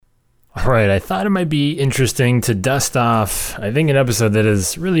All right, I thought it might be interesting to dust off, I think, an episode that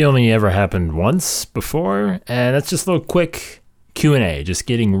has really only ever happened once before, and that's just a little quick Q&A, just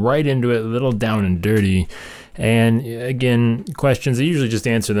getting right into it, a little down and dirty. And again, questions, I usually just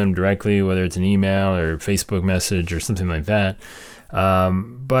answer them directly, whether it's an email or Facebook message or something like that.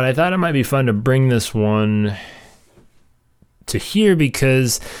 But I thought it might be fun to bring this one to here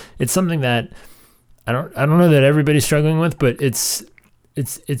because it's something that I don't know that everybody's struggling with, but it's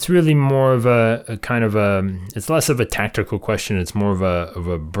really more of a kind of it's less of a tactical question. It's more of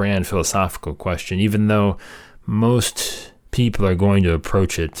a brand philosophical question, even though most people are going to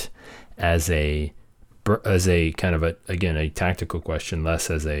approach it as a kind of a tactical question, less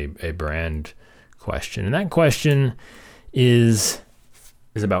as a brand question. And that question is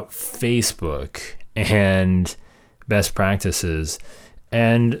about Facebook and best practices.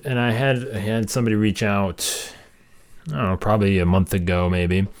 And I had somebody reach out, I don't know, probably a month ago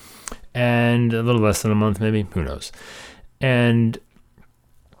maybe, and a little less than a month maybe, who knows. And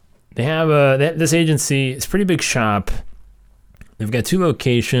they have this agency, it's a pretty big shop. They've got 2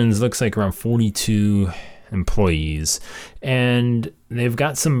 locations, looks like around 42 employees, and they've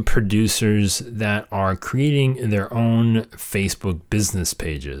got some producers that are creating their own Facebook business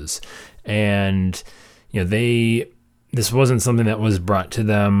pages. And this wasn't something that was brought to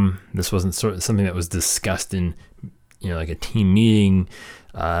them. This wasn't something that was discussed in like a team meeting.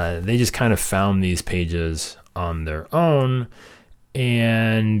 They just kind of found these pages on their own,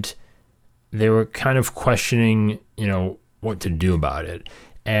 and they were kind of questioning what to do about it.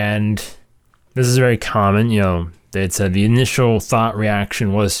 And this is very common. They had said the initial thought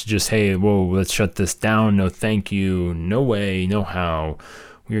reaction was just, hey, whoa, let's shut this down. No, thank you. No way, no how.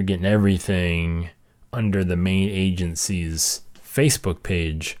 We're getting everything under the main agency's Facebook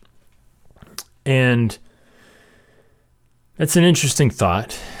page. And that's an interesting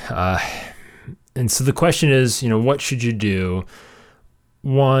thought. And so the question is, what should you do?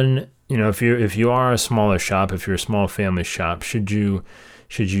 One, if you are a smaller shop, if you're a small family shop, should you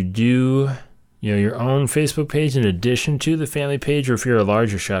do your own Facebook page in addition to the family page? Or if you're a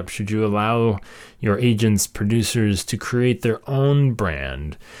larger shop, should you allow your agents, producers to create their own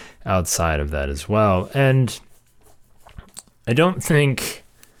brand outside of that as well? And I don't think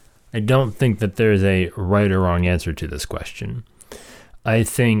that there's a right or wrong answer to this question. I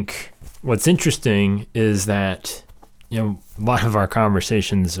think what's interesting is that a lot of our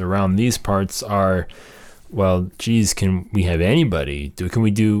conversations around these parts are, well, geez, can we have anybody? Can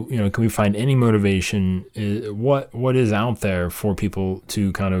we find any motivation? What is out there for people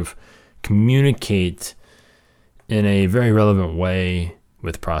to kind of communicate in a very relevant way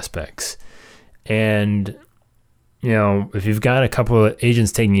with prospects? And, if you've got a couple of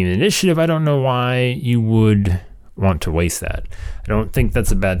agents taking the initiative, I don't know why you would want to waste that. I don't think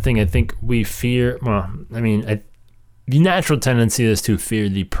that's a bad thing. I think we fear, the natural tendency is to fear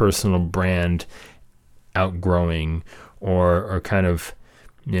the personal brand outgrowing or kind of,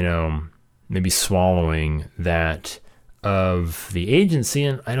 maybe swallowing that of the agency.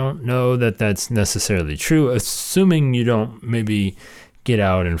 And I don't know that that's necessarily true, assuming you don't maybe get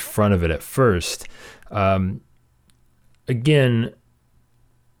out in front of it at first. Again,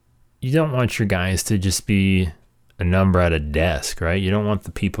 you don't want your guys to just be a number at a desk, right? You don't want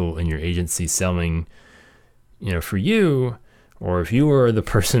the people in your agency selling, for you, or if you are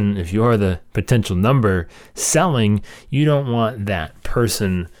the potential number selling, you don't want that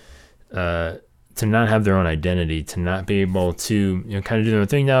person to not have their own identity, to not be able to, kind of do their own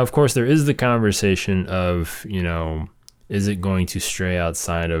thing. Now, of course, there is the conversation of, is it going to stray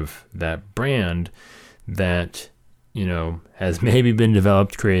outside of that brand that, has maybe been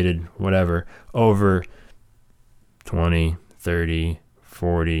developed, created, whatever, over 20, 30,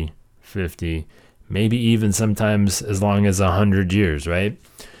 40, 50, maybe even sometimes as long as 100 years, right?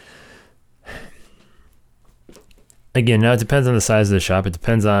 Again, now it depends on the size of the shop. It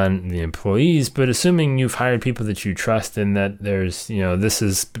depends on the employees, but assuming you've hired people that you trust and that there's, this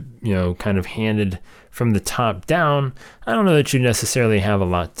is, kind of handed from the top down, I don't know that you necessarily have a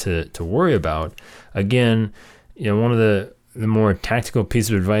lot to worry about. Again, one of the more tactical piece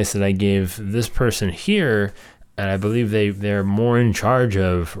of advice that I gave this person here, and I believe they're more in charge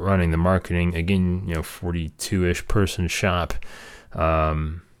of running the marketing. Again, 42-ish person shop.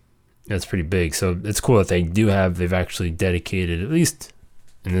 That's pretty big. So it's cool that they've actually dedicated, at least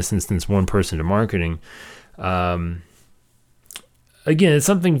in this instance, one person to marketing. Again, it's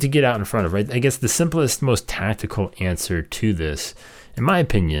something to get out in front of, right? I guess the simplest, most tactical answer to this, in my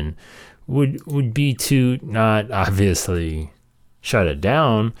opinion, would be to not obviously shut it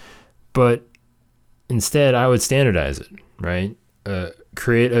down, but instead I would standardize it, right?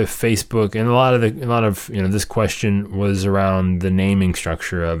 create a Facebook, and a lot of this question was around the naming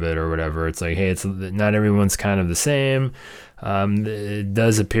structure of it or whatever. It's like, hey, it's not everyone's kind of the same. It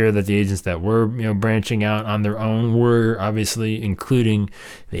does appear that the agents that were branching out on their own were obviously including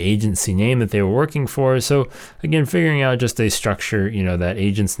the agency name that they were working for. So again, figuring out just a structure, that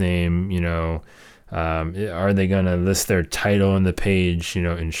agent's name, are they going to list their title on the page,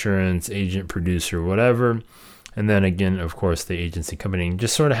 insurance agent, producer, whatever. And then again, of course, the agency company,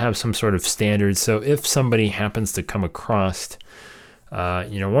 just sort of have some sort of standards. So if somebody happens to come across,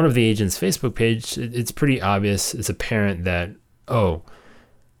 one of the agent's Facebook page, it's pretty obvious. It's apparent that,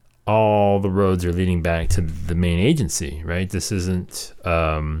 all the roads are leading back to the main agency, right? This isn't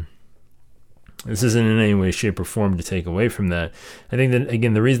in any way, shape, or form to take away from that. I think that,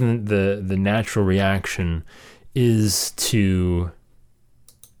 again, the reason the natural reaction is to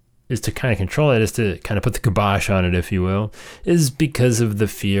kind of control it, is to kind of put the kibosh on it, if you will, is because of the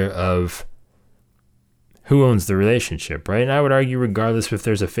fear of who owns the relationship, right? And I would argue, regardless if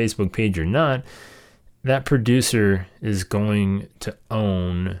there's a Facebook page or not, that producer is going to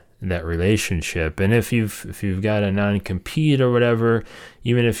own that relationship. And if you've got a non-compete or whatever,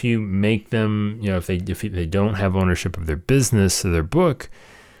 even if you make them, if they don't have ownership of their business or their book,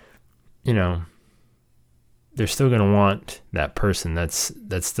 they're still going to want that person. That's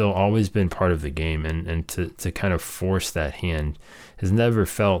still always been part of the game, and to kind of force that hand has never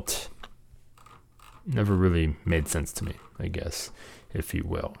really made sense to me, I guess, if you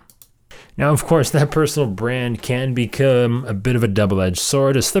will. Now, of course, that personal brand can become a bit of a double-edged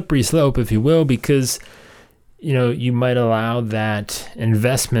sword, a slippery slope, if you will, because you might allow that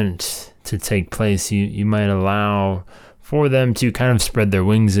investment to take place. You might allow for them to kind of spread their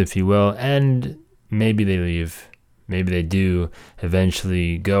wings, if you will, and maybe they leave. Maybe they do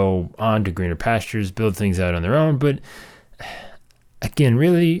eventually go on to greener pastures, build things out on their own. But again,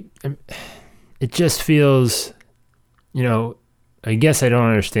 really, it just feels, I guess I don't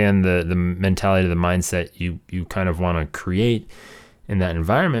understand the mentality, the mindset you kind of want to create in that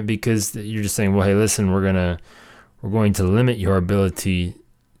environment, because you're just saying, well, hey, listen, we're going to limit your ability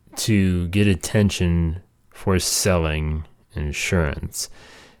to get attention for selling insurance.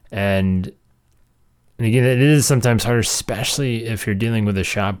 And again, it is sometimes harder, especially if you're dealing with a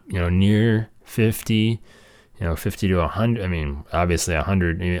shop, near 50, 50 to 100. I mean, obviously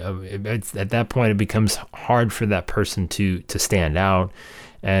 100. It's, at that point, it becomes hard for that person to stand out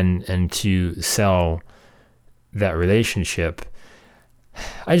and to sell that relationship.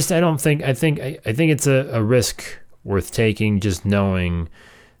 I think it's a risk worth taking, just knowing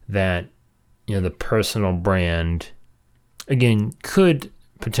that the personal brand, again, could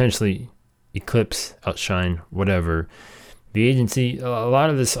potentially eclipse, outshine, whatever the agency. A lot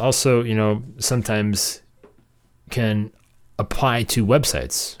of this also, sometimes can apply to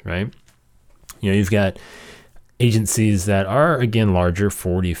websites, right? You've got agencies that are, again, larger,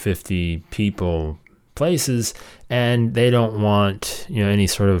 40, 50 people places, and they don't want, any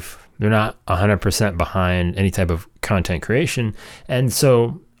sort of, they're not 100% behind any type of content creation. And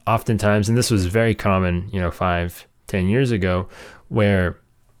so oftentimes, and this was very common, 5-10 years ago, where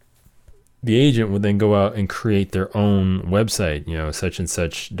the agent would then go out and create their own website,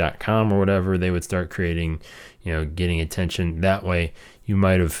 suchandsuch.com or whatever. They would start creating, getting attention that way. You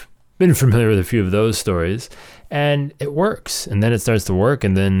might have been familiar with a few of those stories, and it works. And then it starts to work,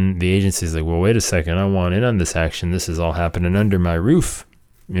 and then the agency's like, well, wait a second, I want in on this action. This is all happening under my roof,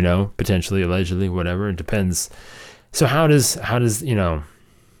 potentially, allegedly, whatever. It depends. So how does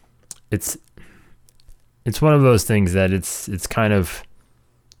it's one of those things that it's kind of,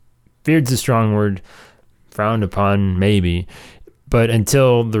 feared's a strong word, frowned upon maybe, but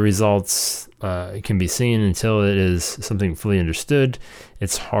until the results can be seen, until it is something fully understood,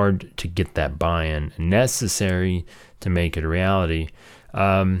 it's hard to get that buy-in necessary to make it a reality.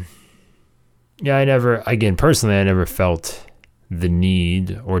 I never felt the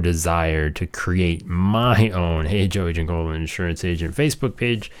need or desire to create my own Hey Joe Agent Golden Insurance Agent Facebook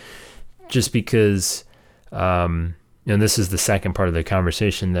page, just because and this is the second part of the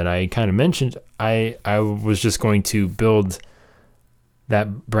conversation that I kind of mentioned. I was just going to build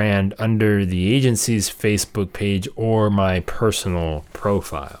that brand under the agency's Facebook page or my personal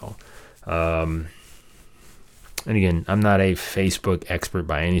profile. And again, I'm not a Facebook expert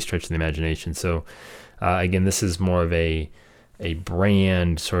by any stretch of the imagination. So again, this is more of a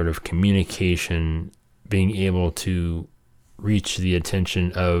brand sort of communication, being able to reach the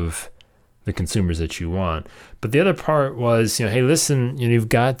attention of the consumers that you want. But the other part was, hey, listen, you've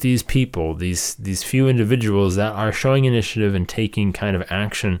got these people, these few individuals that are showing initiative and taking kind of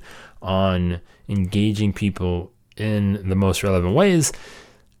action on engaging people in the most relevant ways,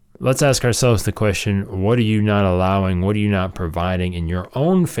 let's ask ourselves the question, what are you not allowing? What are you not providing in your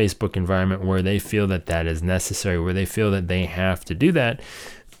own Facebook environment where they feel that that is necessary, where they feel that they have to do that?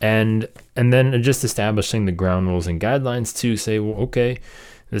 And then just establishing the ground rules and guidelines to say, well, okay,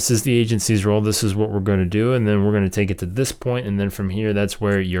 this is the agency's role. This is what we're going to do. And then we're going to take it to this point. And then from here, that's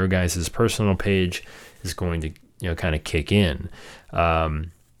where your guys' personal page is going to, kind of kick in. I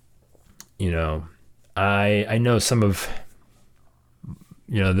know some of,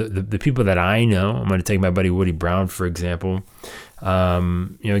 the people that I know. I'm going to take my buddy Woody Brown, for example.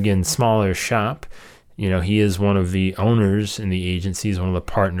 Again, smaller shop. He is one of the owners in the agency. He's one of the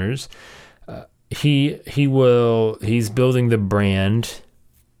partners. He's building the brand.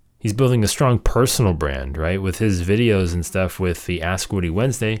 He's building a strong personal brand, right, with his videos and stuff with the Ask Woody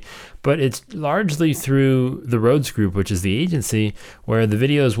Wednesday, but it's largely through the Rhodes Group, which is the agency, where the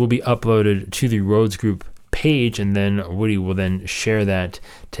videos will be uploaded to the Rhodes Group page, and then Woody will then share that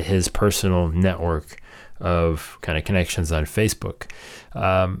to his personal network of kind of connections on Facebook.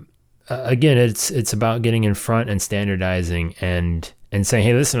 Again, it's about getting in front and standardizing and saying,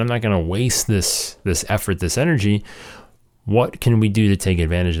 hey, listen, I'm not going to waste this effort, this energy. What can we do to take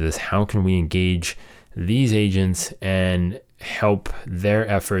advantage of this? How can we engage these agents and help their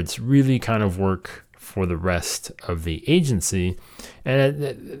efforts really kind of work for the rest of the agency? And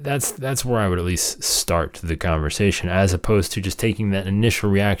that's where I would at least start the conversation, as opposed to just taking that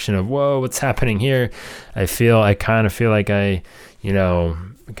initial reaction of, whoa, what's happening here? I kind of feel like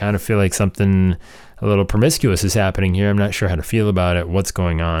something a little promiscuous is happening here. I'm not sure how to feel about it. What's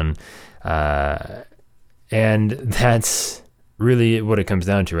going on? And that's really what it comes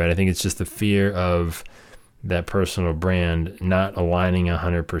down to, right? I think it's just the fear of that personal brand not aligning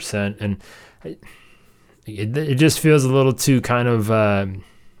 100%. And it just feels a little too kind of, I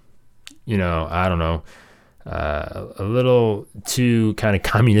don't know, a little too kind of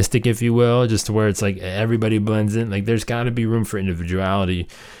communistic, if you will, just to where it's like everybody blends in. Like there's got to be room for individuality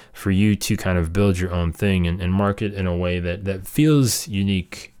for you to kind of build your own thing and market in a way that feels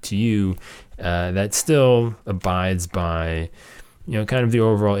unique to you, that still abides by, kind of the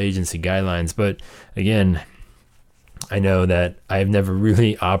overall agency guidelines. But again, I know that I've never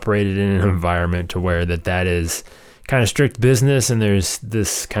really operated in an environment to where that is kind of strict business. And there's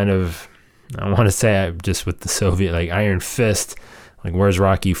this kind of, I want to say just with the Soviet, like iron fist, like where's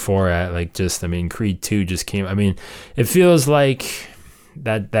Rocky 4 at? Like Creed 2 just came. It feels like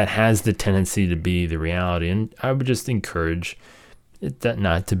that has the tendency to be the reality. And I would just encourage that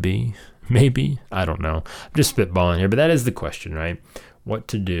not to be. Maybe, I don't know. I'm just spitballing here, but that is the question, right? What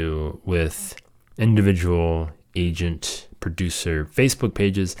to do with individual agent, producer, Facebook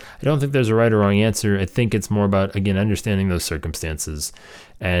pages. I don't think there's a right or wrong answer. I think it's more about, again, understanding those circumstances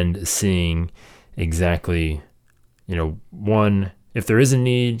and seeing exactly, one, if there is a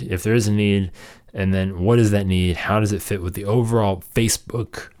need, and then what is that need? How does it fit with the overall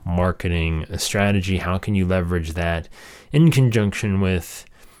Facebook marketing strategy? How can you leverage that in conjunction with,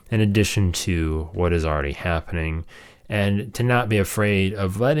 in addition to what is already happening, and to not be afraid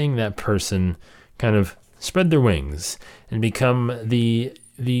of letting that person kind of spread their wings and become the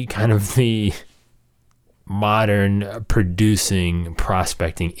kind of the modern producing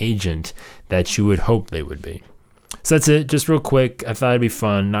prospecting agent that you would hope they would be. So that's it. Just real quick, I thought it'd be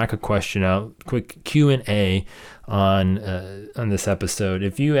fun. Knock a question out. Quick Q&A on this episode.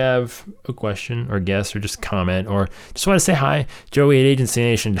 If you have a question or guess or just comment or just want to say hi, Joey at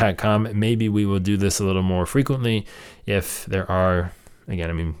agencynation.com. Maybe we will do this a little more frequently if there are,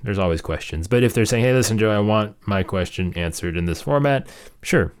 again, there's always questions. But if they're saying, hey, listen, Joey, I want my question answered in this format,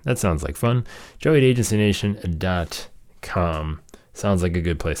 sure, that sounds like fun. Joey at agencynation.com. Sounds like a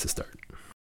good place to start.